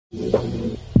Sup,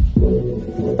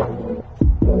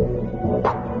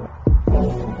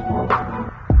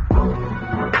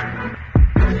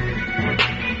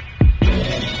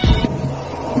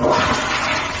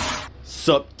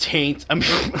 taints?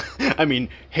 I mean,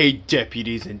 hey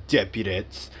deputies and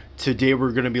deputettes. Today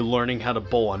we're gonna be learning how to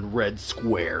bowl on red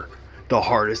square. The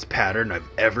hardest pattern I've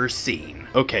ever seen.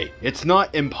 Okay, it's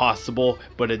not impossible,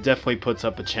 but it definitely puts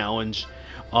up a challenge.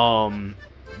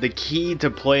 The key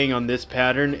to playing on this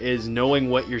pattern is knowing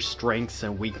what your strengths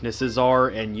and weaknesses are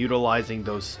and utilizing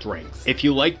those strengths. If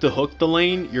you like to hook the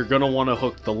lane, you're gonna want to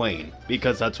hook the lane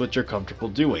because that's what you're comfortable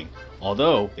doing.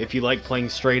 Although, if you like playing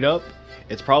straight up,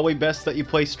 it's probably best that you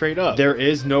play straight up. There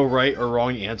is no right or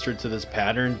wrong answer to this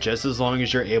pattern, just as long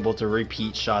as you're able to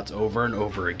repeat shots over and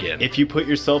over again. If you put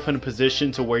yourself in a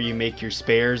position to where you make your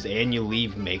spares and you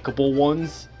leave makeable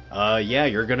ones, yeah,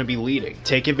 you're gonna be leading.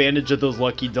 Take advantage of those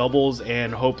lucky doubles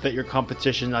and hope that your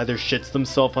competition either shits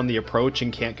themselves on the approach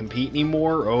and can't compete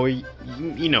anymore, or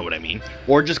you know what I mean.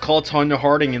 Or just call Tanya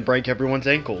Harding and break everyone's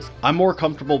ankles. I'm more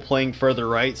comfortable playing further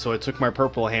right, so I took my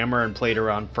purple hammer and played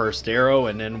around first arrow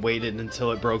and then waited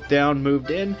until it broke down, moved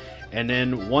in, and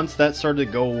then once that started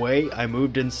to go away, I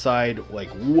moved inside, like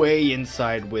way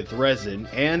inside with resin,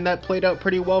 and that played out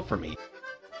pretty well for me.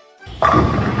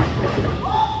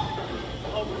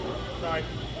 Sorry.